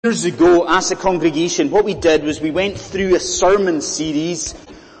Years ago, as a congregation, what we did was we went through a sermon series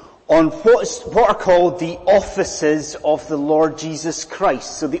on what are called the offices of the Lord Jesus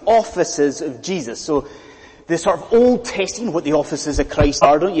Christ. So the offices of Jesus. So the sort of Old Testament, what the offices of Christ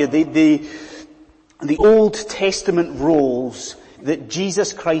are, don't you? The Old Testament roles that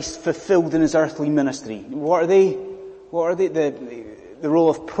Jesus Christ fulfilled in his earthly ministry. What are they? The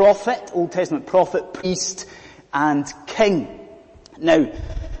role of prophet, Old Testament prophet, priest, and king. Now,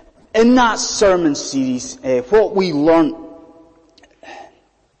 in that sermon series, what we learnt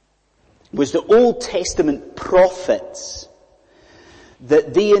was the Old Testament prophets,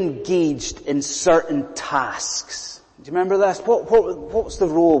 that they engaged in certain tasks. Do you remember this? What was the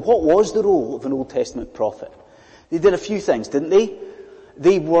role of an Old Testament prophet? They did a few things, didn't they?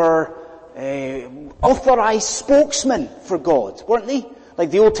 They were authorized spokesmen for God, weren't they? Like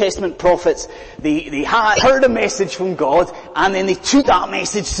the Old Testament prophets, they had heard a message from God and then they took that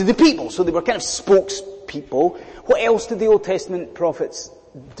message to the people. So they were kind of spokespeople. What else did the Old Testament prophets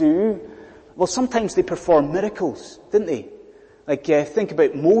do? Well, sometimes they performed miracles, didn't they? Like, think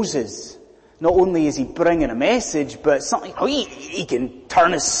about Moses. Not only is he bringing a message, but something, he can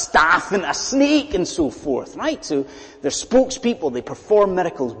turn his staff into a snake and so forth, right? So they're spokespeople, they perform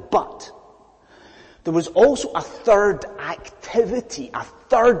miracles, but there was also a third activity, a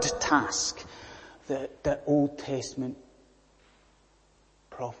third task that the Old Testament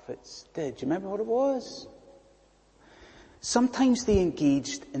prophets did. Do you remember what it was? Sometimes they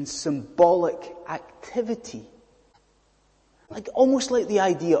engaged in symbolic activity. Like, almost like the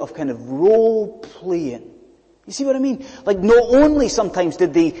idea of kind of role playing. You see what I mean? Like, not only sometimes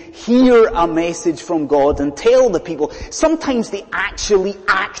did they hear a message from God and tell the people, sometimes they actually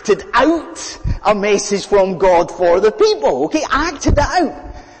acted out a message from God for the people. Okay? Acted it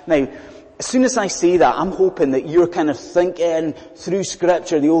out. Now, as soon as I say that, I'm hoping that you're kind of thinking through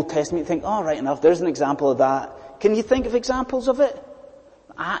Scripture, the Old Testament, you think, oh, right enough, there's an example of that. Can you think of examples of it?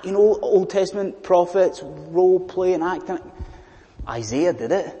 Old Testament prophets, role playing, acting. Isaiah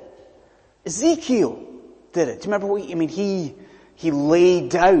did it. Ezekiel did it. Do you remember he laid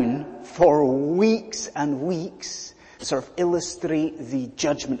down for weeks and weeks, sort of illustrate the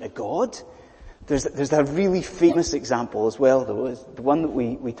judgment of God. There's a really famous example as well, though, is the one that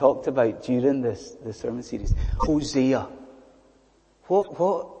we talked about during this sermon series. Hosea.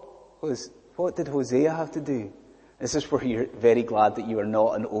 What did Hosea have to do? This is where you're very glad that you are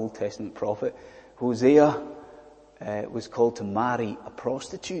not an Old Testament prophet. Hosea was called to marry a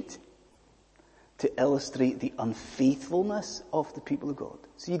prostitute, to illustrate the unfaithfulness of the people of God.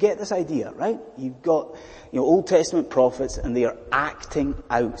 So you get this idea, right? You've got, Old Testament prophets and they are acting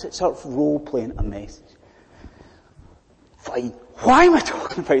out. It's sort of role-playing a message. Fine. Why am I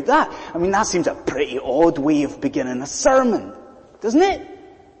talking about that? I mean, that seems a pretty odd way of beginning a sermon, doesn't it?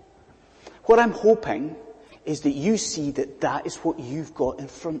 What I'm hoping is that you see that is what you've got in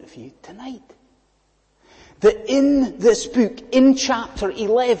front of you tonight. That in this book, in chapter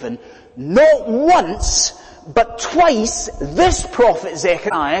 11, not once, but twice, this prophet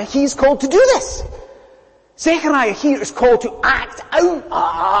Zechariah, he's called to do this. Zechariah here is called to act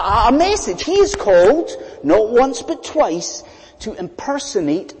out a message. He is called, not once but twice, to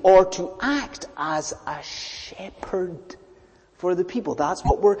impersonate or to act as a shepherd for the people. That's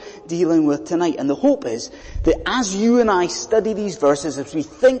what we're dealing with tonight. And the hope is that as you and I study these verses, as we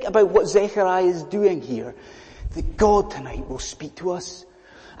think about what Zechariah is doing here, that God tonight will speak to us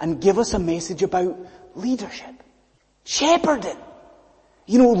and give us a message about leadership. Shepherding.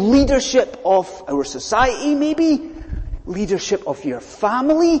 Leadership of our society maybe, leadership of your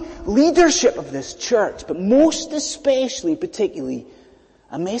family, leadership of this church, but most especially, particularly,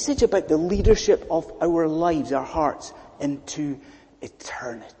 a message about the leadership of our lives, our hearts, into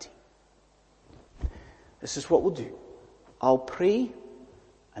eternity. This is what we'll do. I'll pray,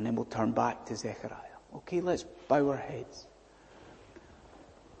 and then we'll turn back to Zechariah. Okay, let's bow our heads.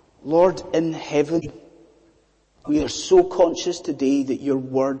 Lord in heaven, we are so conscious today that your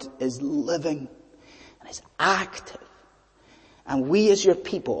word is living and is active. And we as your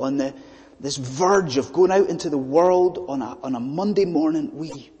people on this verge of going out into the world on a Monday morning,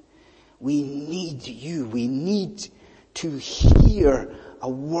 we need you. We need to hear a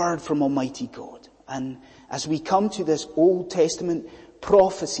word from Almighty God. And as we come to this Old Testament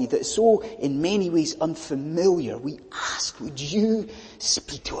prophecy that is so in many ways unfamiliar, we ask, would you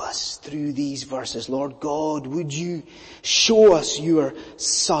speak to us through these verses? Lord God, would you show us your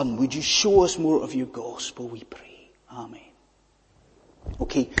Son? Would you show us more of your gospel, we pray. Amen.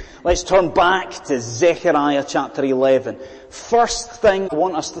 Okay, let's turn back to Zechariah chapter 11. First thing I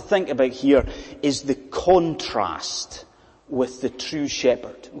want us to think about here is the contrast with the true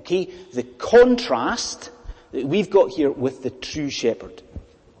shepherd. Okay? The contrast that we've got here with the true shepherd.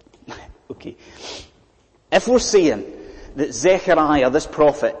 Okay. If we're saying that Zechariah, this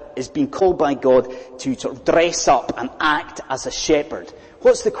prophet, is being called by God to sort of dress up and act as a shepherd,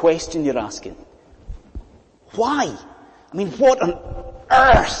 what's the question you're asking? Why? I mean, what on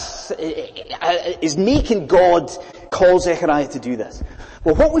earth is making God call Zechariah to do this?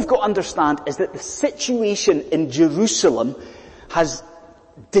 Well, what we've got to understand is that the situation in Jerusalem has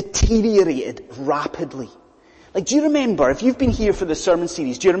deteriorated rapidly. Like, do you remember, if you've been here for the sermon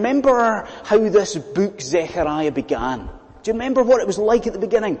series, do you remember how this book Zechariah began? Do you remember what it was like at the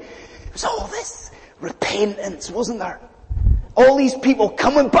beginning? It was all this repentance, wasn't there? All these people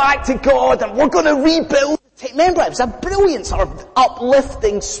coming back to God and we're going to rebuild. Remember, it was a brilliant sort of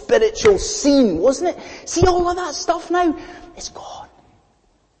uplifting spiritual scene, wasn't it? See, all of that stuff now, it's gone.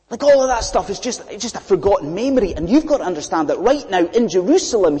 Like, all of that stuff is just a forgotten memory. And you've got to understand that right now in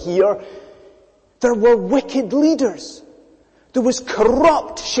Jerusalem here, there were wicked leaders. There was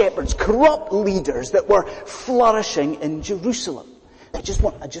corrupt shepherds, corrupt leaders that were flourishing in Jerusalem. I just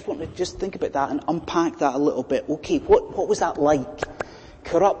want to think about that and unpack that a little bit. Okay, what was that like?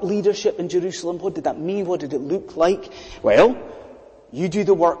 Corrupt leadership in Jerusalem, what did that mean? What did it look like? Well, you do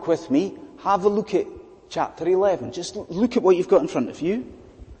the work with me. Have a look at chapter 11. Just look at what you've got in front of you.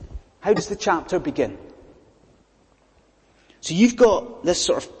 How does the chapter begin? So you've got this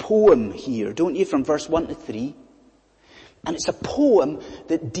sort of poem here, don't you, from verse 1 to 3. And it's a poem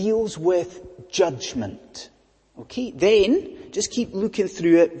that deals with judgment. Okay, then, just keep looking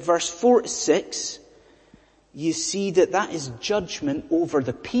through it, verse 4 to 6. You see that is judgment over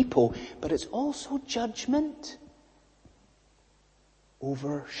the people, but it's also judgment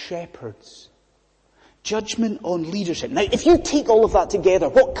over shepherds. Judgment on leadership. Now, if you take all of that together,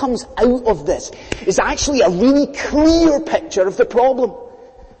 what comes out of this is actually a really clear picture of the problem.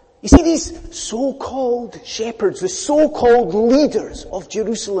 You see, these so-called shepherds, the so-called leaders of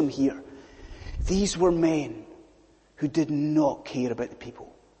Jerusalem here, these were men who did not care about the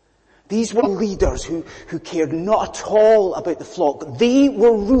people. These were leaders who cared not at all about the flock. They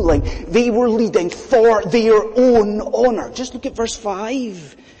were ruling, they were leading for their own honor. Just look at verse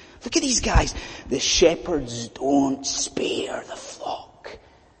 5. Look at these guys. The shepherds don't spare the flock.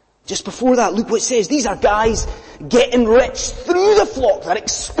 Just before that, look what it says. These are guys getting rich through the flock. They're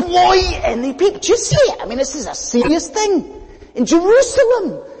exploiting the people. Do you see it? I mean, this is a serious thing. In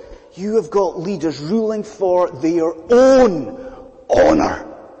Jerusalem, you have got leaders ruling for their own honor.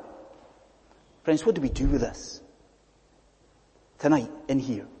 Friends, what do we do with this? Tonight, in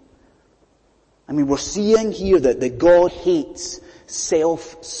here. I mean, we're seeing here that God hates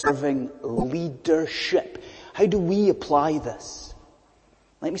self-serving leadership. How do we apply this?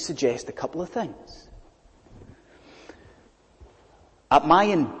 Let me suggest a couple of things. At my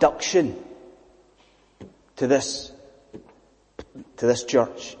induction to this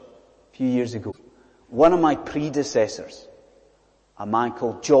church a few years ago, one of my predecessors, a man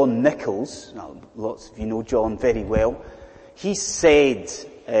called John Nichols, now lots of you know John very well, he said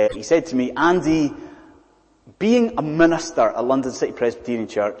to me, Andy, being a minister at London City Presbyterian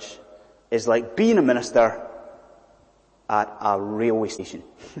Church is like being a minister at a railway station.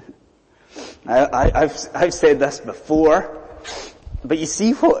 I've said this before, but you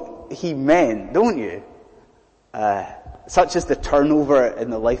see what he meant, don't you? Such as the turnover in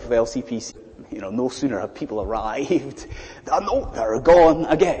the life of LCPC. You know, no sooner have people arrived than they're gone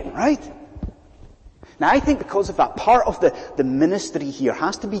again, right? Now I think because of that, part of the ministry here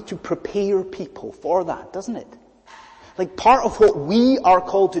has to be to prepare people for that, doesn't it? Like, part of what we are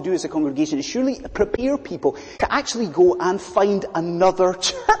called to do as a congregation is surely prepare people to actually go and find another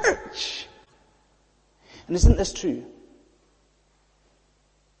church. And isn't this true?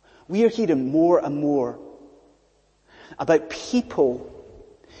 We are hearing more and more about people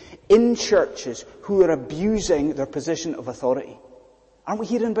in churches who are abusing their position of authority. Aren't we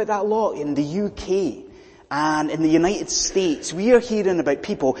hearing about that a lot in the UK and in the United States? We are hearing about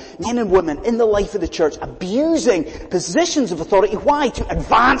people, men and women in the life of the church, abusing positions of authority. Why? To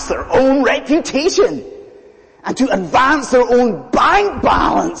advance their own reputation and to advance their own bank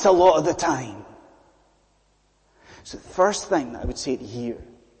balance a lot of the time. So the first thing that I would say to you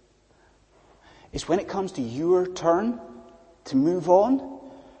is, when it comes to your turn to move on,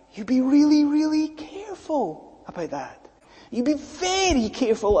 you be really, really careful about that. You be very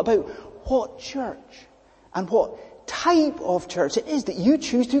careful about what church and what type of church it is that you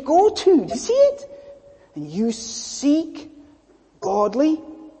choose to go to. Do you see it? And you seek godly,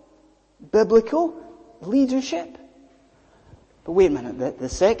 biblical leadership. But wait a minute, the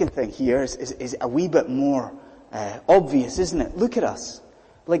second thing here is a wee bit more obvious, isn't it? Look at us.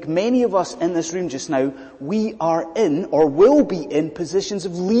 Like many of us in this room just now, we are in, or will be in, positions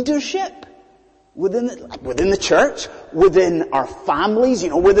of leadership. Within the church, within our families,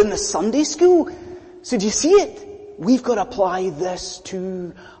 within the Sunday school. So do you see it? We've got to apply this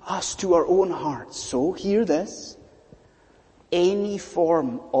to us, to our own hearts. So hear this. Any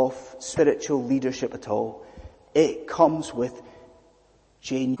form of spiritual leadership at all, it comes with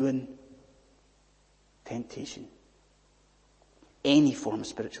genuine temptation. Any form of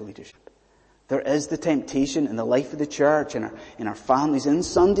spiritual leadership. There is the temptation in the life of the church, in our families, in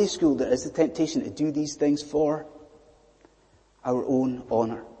Sunday school, there is the temptation to do these things for our own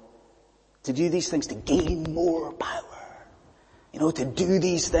honour. To do these things to gain more power. To do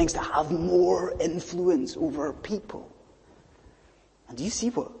these things to have more influence over people. And do you see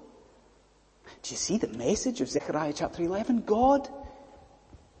the message of Zechariah chapter 11? God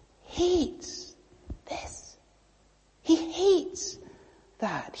hates this. He hates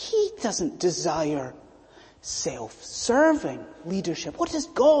that. He doesn't desire self-serving leadership. What does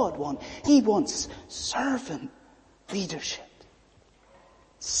God want? He wants servant leadership.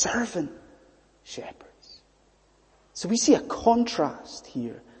 Servant shepherds. So we see a contrast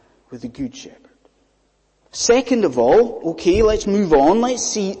here with the Good Shepherd. Second of all, let's move on. Let's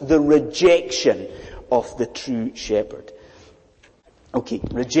see the rejection of the true shepherd.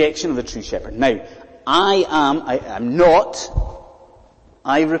 Rejection of the true shepherd. Now, I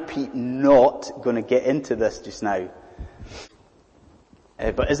repeat, not going to get into this just now.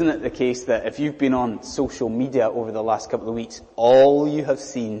 But isn't it the case that if you've been on social media over the last couple of weeks, all you have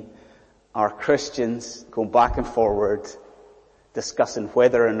seen are Christians going back and forward discussing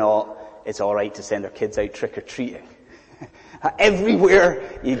whether or not it's alright to send their kids out trick-or-treating.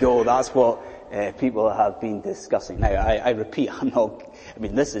 Everywhere you go, that's what people have been discussing. Now, I repeat,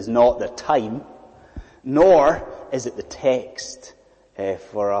 this is not the time, nor is it the text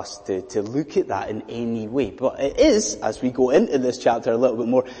for us to look at that in any way. But it is, as we go into this chapter a little bit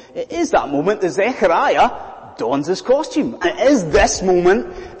more, it is that moment that Zechariah dons his costume. And it is this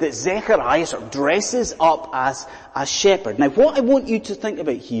moment that Zechariah sort of dresses up as a shepherd. Now, what I want you to think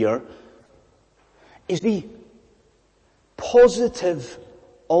about here is the positive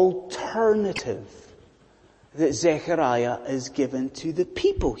alternative that Zechariah is given to the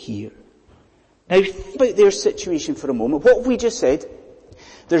people here. Now, think about their situation for a moment. What have we just said?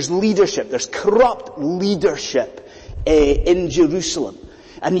 There's leadership. There's corrupt leadership in Jerusalem.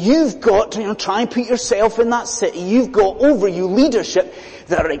 And you've got to try and put yourself in that city. You've got over you leadership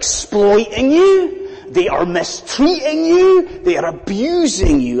that are exploiting you. They are mistreating you. They are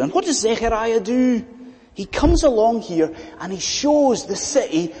abusing you. And what does Zechariah do? He comes along here and he shows the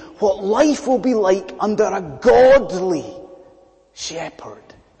city what life will be like under a godly shepherd.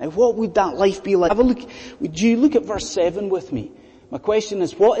 Now, what would that life be like? Have a look. Would you look at verse 7 with me? My question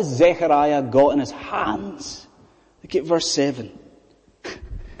is, what has Zechariah got in his hands? Look at verse 7.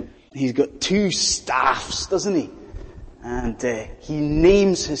 He's got 2 staffs, doesn't he? And he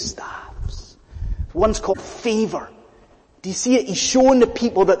names his staffs. One's called favor. Do you see it? He's showing the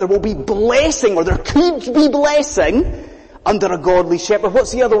people that there will be blessing, or there could be blessing, under a godly shepherd.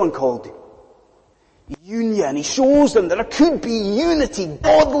 What's the other one called? Union. He shows them that there could be unity,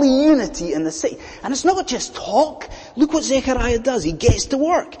 godly unity in the city. And it's not just talk. Look what Zechariah does. He gets to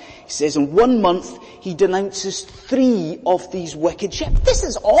work. He says in 1 month he denounces 3 of these wicked shepherds. This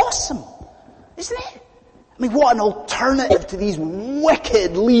is awesome, isn't it? What an alternative to these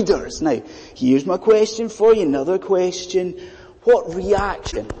wicked leaders. Now, here's my question for you, another question. What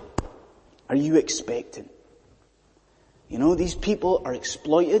reaction are you expecting? These people are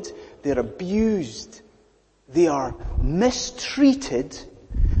exploited, they're abused, they are mistreated,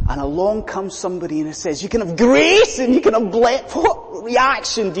 and along comes somebody and it says, you can have grace and you can have What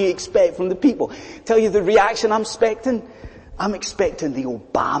reaction do you expect from the people? Tell you the reaction I'm expecting? I'm expecting the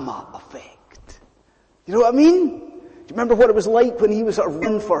Obama effect. You know what I mean? Do you remember what it was like when he was sort of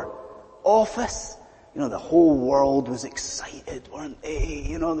running for office? The whole world was excited, weren't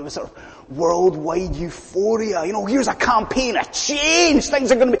they? There was sort of worldwide euphoria. Here's a campaign, a change.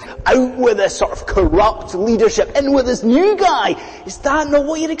 Things are going to be out with this sort of corrupt leadership, in with this new guy. Is that not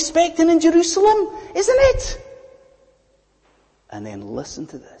what you're expecting in Jerusalem? Isn't it? And then listen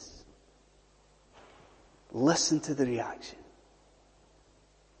to this. Listen to the reaction.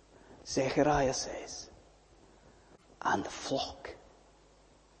 Zechariah says, and the flock,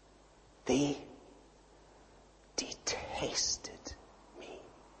 they detested me.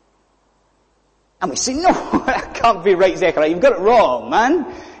 And we say, no, that can't be right, Zechariah. You've got it wrong, man.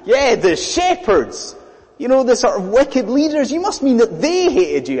 Yeah, the shepherds, the sort of wicked leaders, you must mean that they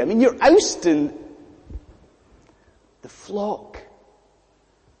hated you. You're ousting flock.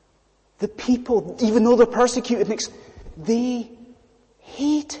 The people, even though they're persecuted, they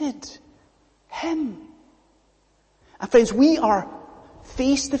hated him. And friends, we are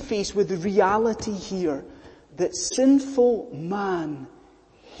face to face with the reality here that sinful man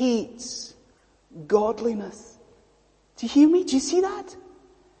hates godliness. Do you hear me? Do you see that?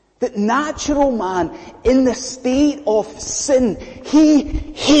 That natural man in the state of sin, he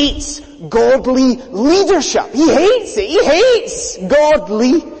hates godly leadership. He hates it. He hates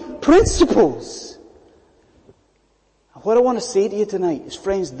godly principles. What I want to say to you tonight is,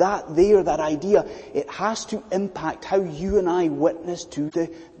 friends, that idea, it has to impact how you and I witness to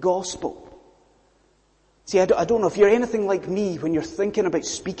the gospel. See, I don't know if you're anything like me when you're thinking about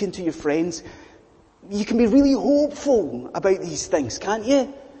speaking to your friends. You can be really hopeful about these things, can't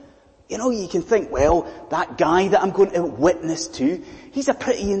you? You know, you can think, well, that guy that I'm going to witness to, he's a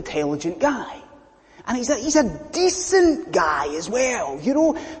pretty intelligent guy. And he's a decent guy as well. You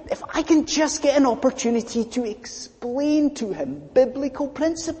know, if I can just get an opportunity to explain to him biblical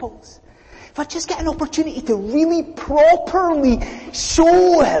principles, if I just get an opportunity to really properly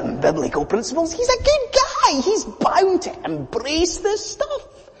show him biblical principles, he's a good guy. He's bound to embrace this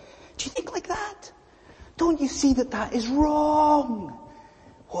stuff. Do you think like that? Don't you see that is wrong?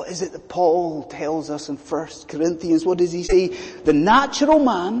 What is it that Paul tells us in 1 Corinthians? What does he say? The natural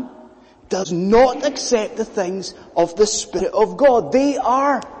man does not accept the things of the Spirit of God. They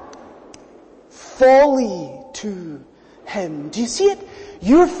are folly to him. Do you see it?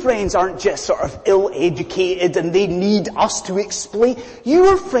 Your friends aren't just sort of ill-educated and they need us to explain.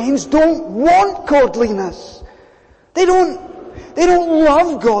 Your friends don't want godliness. They don't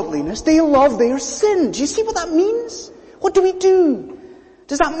love godliness. They love their sin. Do you see what that means? What do we do?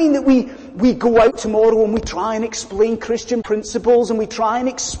 Does that mean that we go out tomorrow and we try and explain Christian principles and we try and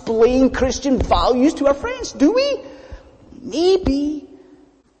explain Christian values to our friends? Do we? Maybe.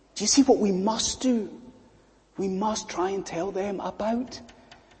 Do you see what we must do? We must try and tell them about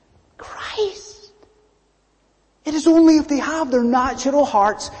Christ. It is only if they have their natural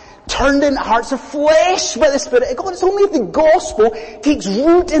hearts turned into hearts of flesh by the Spirit of God. It's only if the gospel takes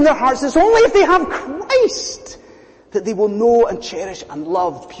root in their hearts. It's only if they have Christ that they will know and cherish and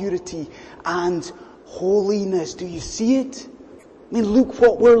love purity and holiness. Do you see it? I mean, look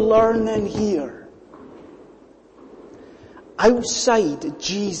what we're learning here. Outside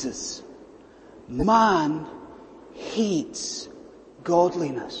Jesus, man hates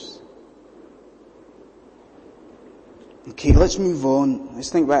godliness. Okay, let's move on. Let's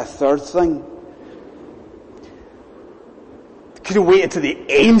think about a third thing. Could have waited to the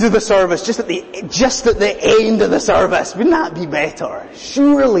end of the service, just at the end of the service. Wouldn't that be better?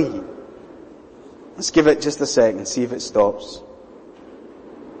 Surely. Let's give it just a second, see if it stops.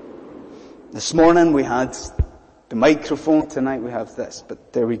 This morning we had the microphone, tonight we have this,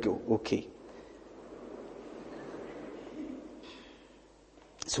 but there we go, okay.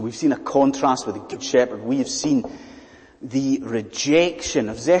 So we've seen a contrast with the Good Shepherd. We have seen the rejection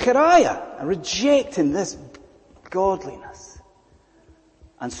of Zechariah, rejecting this godliness.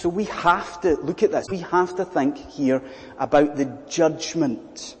 And so we have to look at this. We have to think here about the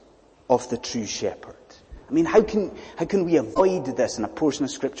judgment of the true shepherd. I mean, how can we avoid this in a portion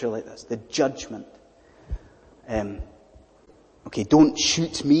of scripture like this? The judgment. Okay, don't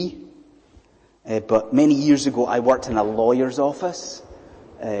shoot me. But many years ago I worked in a lawyer's office,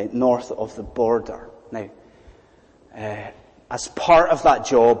 north of the border. Now, as part of that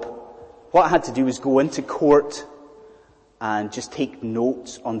job, what I had to do was go into court and just take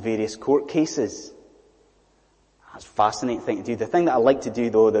notes on various court cases. That's a fascinating thing to do. The thing that I like to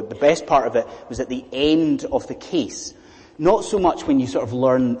do, though, the best part of it was at the end of the case. Not so much when you sort of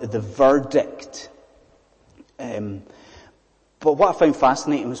learn the verdict. But what I found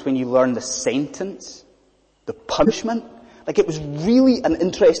fascinating was when you learn the sentence, the punishment. Like, it was really an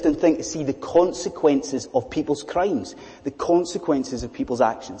interesting thing to see the consequences of people's crimes. The consequences of people's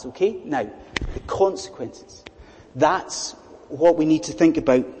actions, okay? Now, the consequences. That's what we need to think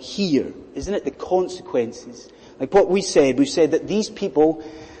about here, isn't it? The consequences. Like what we've said that these people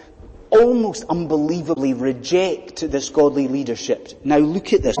almost unbelievably reject this godly leadership. Now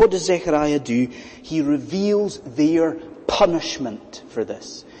look at this. What does Zechariah do? He reveals their punishment for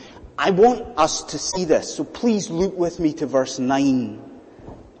this. I want us to see this, so please look with me to verse 9.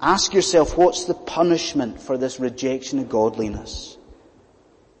 Ask yourself, what's the punishment for this rejection of godliness?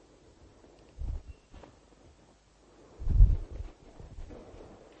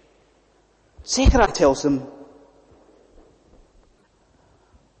 Zechariah tells them,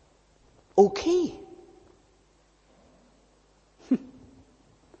 okay.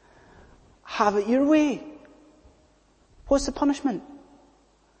 Have it your way. What's the punishment?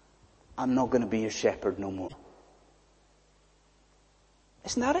 I'm not going to be your shepherd no more.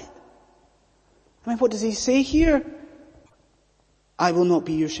 Isn't that it? I mean, what does he say here? I will not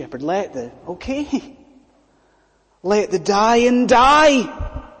be your shepherd. Let the dying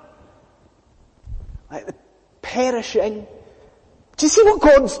die. Let the perishing. Do you see what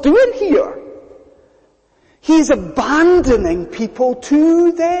God's doing here? He's abandoning people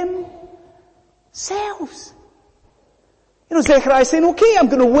to themselves. You know, Zechariah is saying, okay, I'm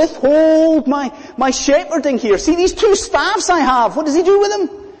going to withhold my shepherding here. See these 2 staffs I have. What does he do with them?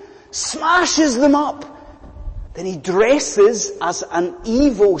 Smashes them up. Then he dresses as an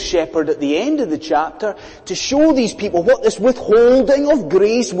evil shepherd at the end of the chapter to show these people what this withholding of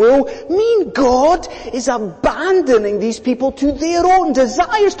grace will mean. God is abandoning these people to their own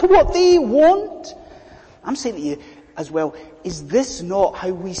desires, to what they want. I'm saying to you as well, is this not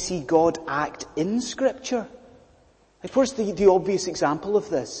how we see God act in Scripture? Like, where's the obvious example of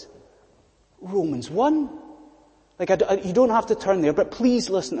this? Romans 1. You don't have to turn there, but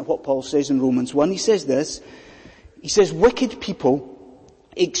please listen to what Paul says in Romans 1. He says this. He says, wicked people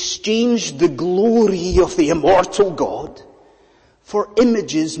exchange the glory of the immortal God for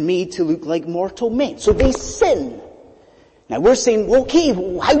images made to look like mortal men. So they sin. Now we're saying, okay,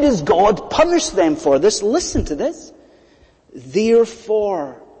 how does God punish them for this? Listen to this.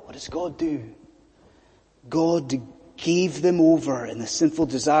 Therefore, what does God do? God gave them over in the sinful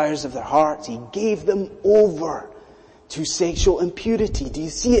desires of their hearts. He gave them over to sexual impurity. Do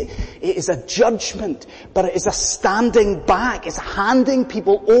you see it? It is a judgment, but it is a standing back. It's handing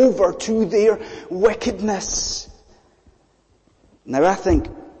people over to their wickedness. Now I think,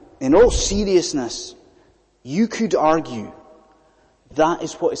 in all seriousness, you could argue that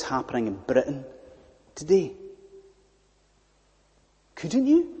is what is happening in Britain today. Couldn't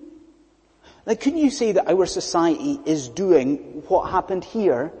you? Like, couldn't you say that our society is doing what happened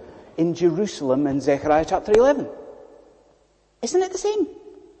here in Jerusalem in Zechariah chapter 11? Isn't it the same?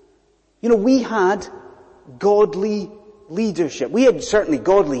 You know, we had godly leadership. We had certainly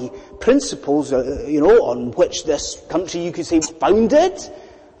godly principles, on which this country, you could say, was founded.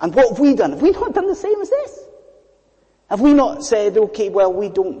 And what have we done? Have we not done the same as this? Have we not said, okay, well, we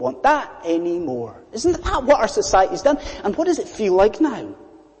don't want that anymore? Isn't that what our society's done? And what does it feel like now?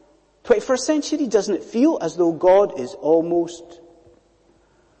 21st century, doesn't it feel as though God is almost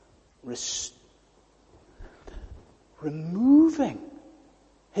removing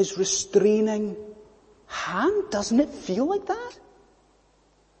his restraining hand? Doesn't it feel like that?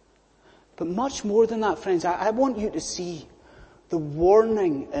 But much more than that, friends, I want you to see the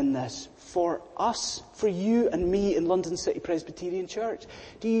warning in this for us, for you and me in London City Presbyterian Church.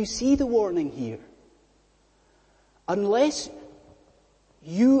 Do you see the warning here? Unless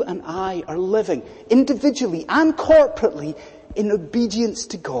you and I are living individually and corporately in obedience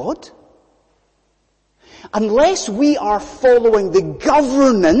to God, unless we are following the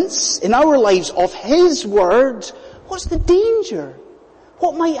governance in our lives of His Word, what's the danger?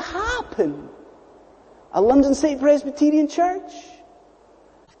 What might happen? A London City Presbyterian Church?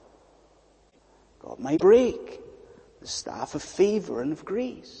 God might break the staff of favour and of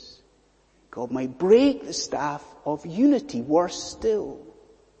grace. God might break the staff of unity. Worse still,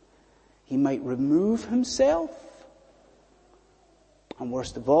 He might remove Himself. And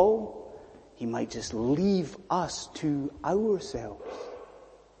worst of all, He might just leave us to ourselves.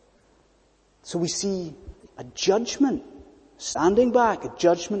 So we see a judgment, standing back, a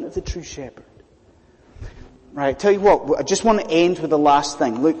judgment of the true shepherd. Right, tell you what, I just want to end with the last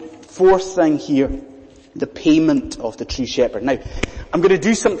thing. Look, fourth thing here, the payment of the true shepherd. Now, I'm going to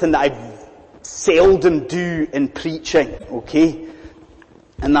do something that I seldom do in preaching, okay?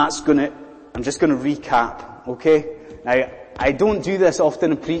 And I'm just going to recap, okay? Now, I don't do this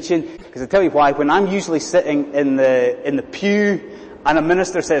often in preaching, because I tell you why. When I'm usually sitting in the pew, and a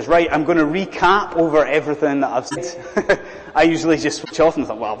minister says, right, I'm going to recap over everything that I've said, I usually just switch off and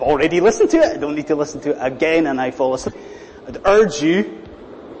think, well, I've already listened to it, I don't need to listen to it again, and I fall asleep. I'd urge you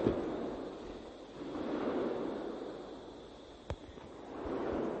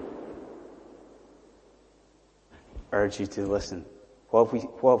to listen. What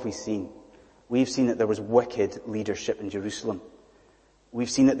have we seen? We've seen that there was wicked leadership in Jerusalem. We've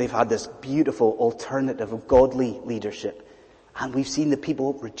seen that they've had this beautiful alternative of godly leadership. And we've seen the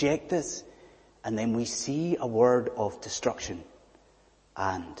people reject this. And then we see a word of destruction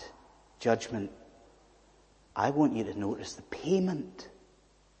and judgment. I want you to notice the payment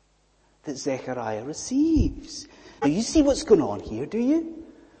that Zechariah receives. Now you see what's going on here, do you?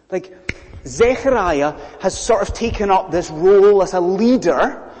 Like, Zechariah has sort of taken up this role as a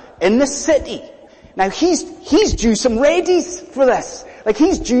leader in the city. Now he's due some readies for this. Like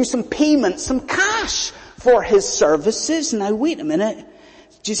he's due some payment, some cash for his services. Now wait a minute.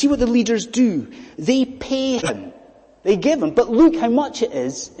 Do you see what the leaders do? They pay him. They give him. But look how much it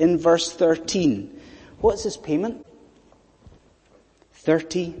is in verse 13. What's his payment?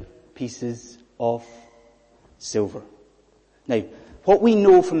 30 pieces of silver. Now, what we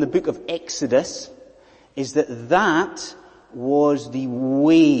know from the book of Exodus is that was the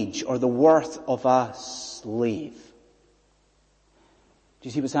wage or the worth of a slave. Do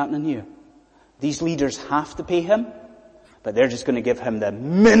you see what's happening here? These leaders have to pay him, but they're just going to give him the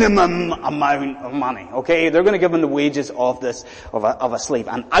minimum amount of money. Okay, they're going to give him the wages of a slave.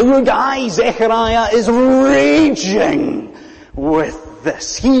 And our guy Zechariah is raging with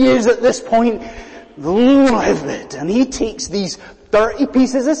this. He is at this point livid, and he takes these 30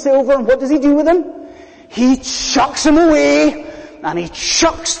 pieces of silver, and what does he do with them? He chucks them away, and he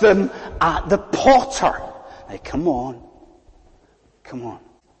chucks them at the potter. Now come on.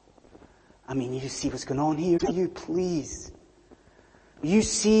 I mean, you see what's going on here, do you? Please. You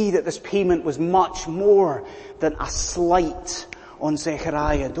see that this payment was much more than a slight on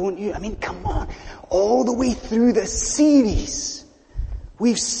Zechariah, don't you? I mean, come on. All the way through this series,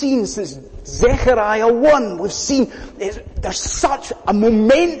 we've seen since Zechariah 1, we've seen there's such a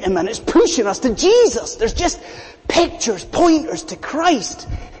momentum and it's pushing us to Jesus. There's just pictures, pointers to Christ.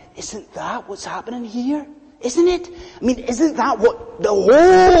 Isn't that what's happening here? Isn't it? I mean, isn't that what the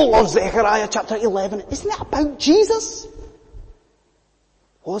whole of Zechariah chapter 11, isn't that about Jesus?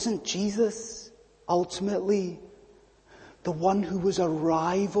 Wasn't Jesus ultimately the one who was a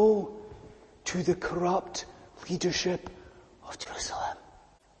rival to the corrupt leadership of Jerusalem?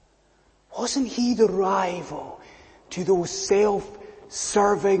 Wasn't he the rival to those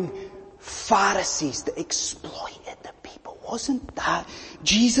self-serving Pharisees that exploited the people? Wasn't that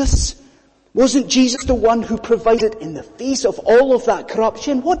Jesus? Wasn't Jesus the one who provided in the face of all of that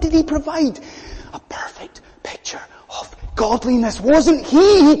corruption? What did he provide? A perfect picture of godliness. Wasn't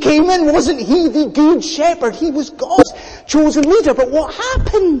he came in? Wasn't he the good shepherd? He was God's chosen leader. But what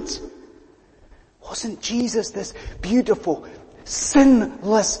happened? Wasn't Jesus this beautiful,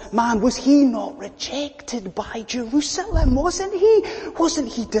 sinless man? Was he not rejected by Jerusalem? Wasn't he? Wasn't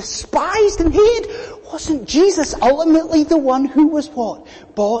he despised and hated? Wasn't Jesus ultimately the one who was what?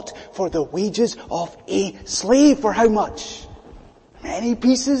 Bought for the wages of a slave. For how much? Many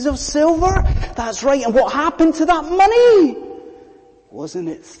pieces of silver? That's right. And what happened to that money? Wasn't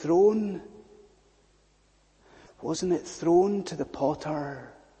it thrown? Wasn't it thrown to the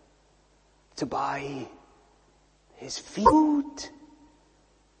potter to buy his field?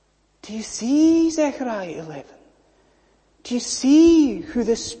 Do you see Zechariah 11? Do you see who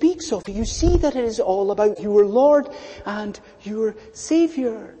this speaks of? Do you see that it is all about your Lord and your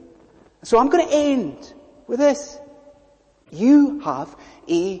Savior? So I'm going to end with this. You have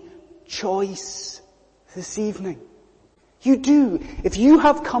a choice this evening. You do. If you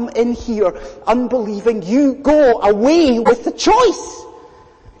have come in here unbelieving, you go away with the choice.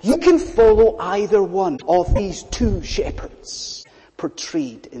 You can follow either one of these two shepherds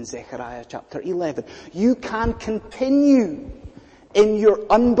portrayed in Zechariah chapter 11. You can continue in your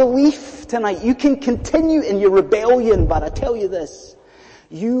unbelief tonight. You can continue in your rebellion, but I tell you this,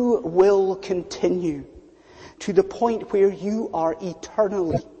 you will continue to the point where you are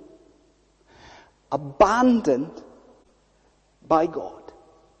eternally abandoned by God.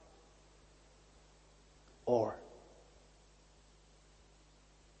 Or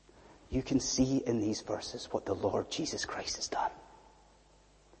you can see in these verses what the Lord Jesus Christ has done.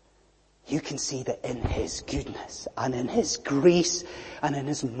 You can see that in His goodness and in His grace and in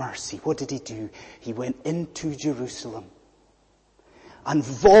His mercy, what did He do? He went into Jerusalem and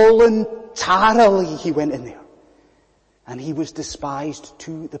voluntarily He went in there. And He was despised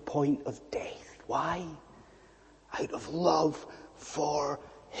to the point of death. Why? Out of love for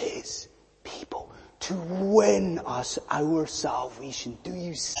His people. To win us our salvation. Do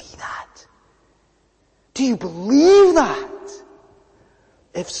you see that? Do you believe that?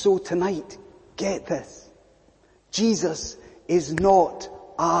 If so, tonight, get this. Jesus is not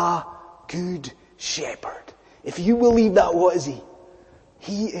a good shepherd. If you believe that, what is He?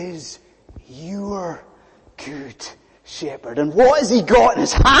 He is your good shepherd. And what has He got in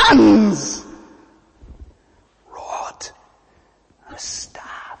His hands? Rod and a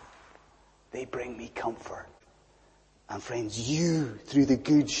staff. They bring me comfort. And friends, you, through the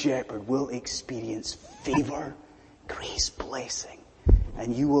good shepherd, will experience favor, grace, blessing.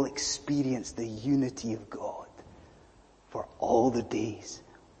 And you will experience the unity of God for all the days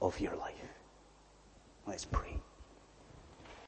of your life. Let's pray.